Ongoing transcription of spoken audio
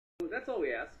that's all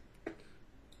we ask.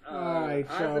 Alright,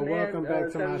 y'all, welcome back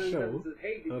to my show.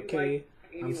 Hey, Okay,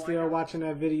 I'm still watching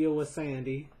that video with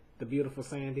Sandy, the beautiful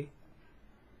Sandy.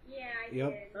 Yeah, I Yep.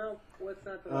 did. Oh, what's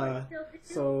not the live?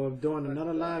 So I'm doing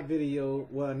another live video,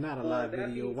 well, not a live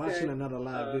video, watching another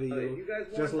live video,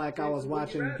 just like I was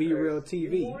watching Be Real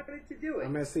TV.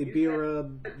 I'm gonna say Be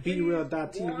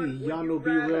Real.tv. Y'all know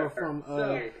Be Real from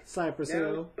Cypress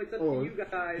Hill. Or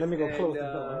let me go close the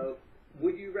door.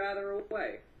 Would you rather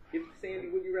away? Give Sandy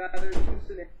would you rather two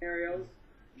scenarios.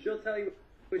 She'll tell you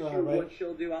what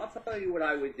she'll do. I'll tell you what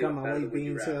I would do. Got my white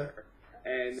beans here.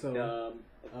 And so,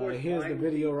 here's the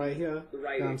video right here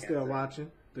that I'm still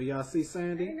watching. Do y'all see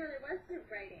Sandy? I didn't know there was the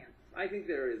right answer. I think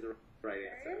there is a right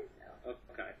answer.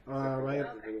 Okay. Alright.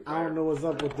 I don't know what's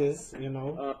up with this, you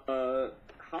know.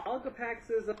 Holgapack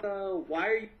says, why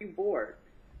are you bored?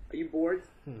 Are you bored,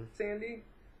 Sandy?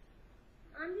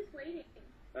 I'm just waiting.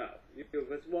 Oh,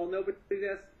 well, nobody's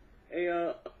asked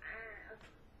a,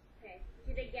 okay.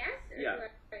 Did they guess? Or yeah.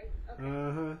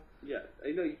 Okay. Yeah,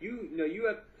 you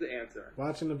have the answer.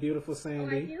 Watching the beautiful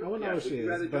Sandy. I don't know what she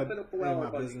is, but ain't my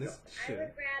business. I would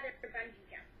rather bungee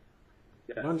jump.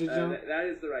 Yes, bungee jump? That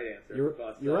is the right answer.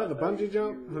 You'd rather bungee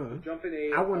jump? Jump in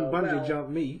a, I wouldn't bungee jump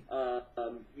me.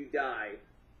 You die.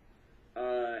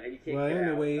 And you can't well, get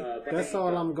anyway, out. that's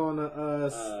all I'm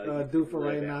gonna do for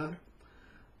right now.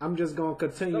 I'm just gonna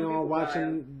continue on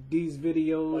watching these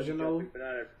videos, you know.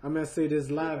 I'm gonna say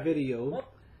this live video.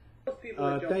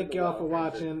 Thank y'all for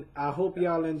watching. I hope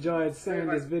y'all enjoyed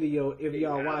Sandy's video if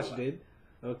y'all watched it.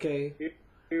 Okay?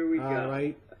 Here we go.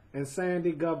 Alright. And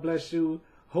Sandy, God bless you.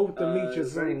 Hope to meet you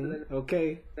soon.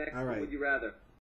 Okay? Alright. Would you rather?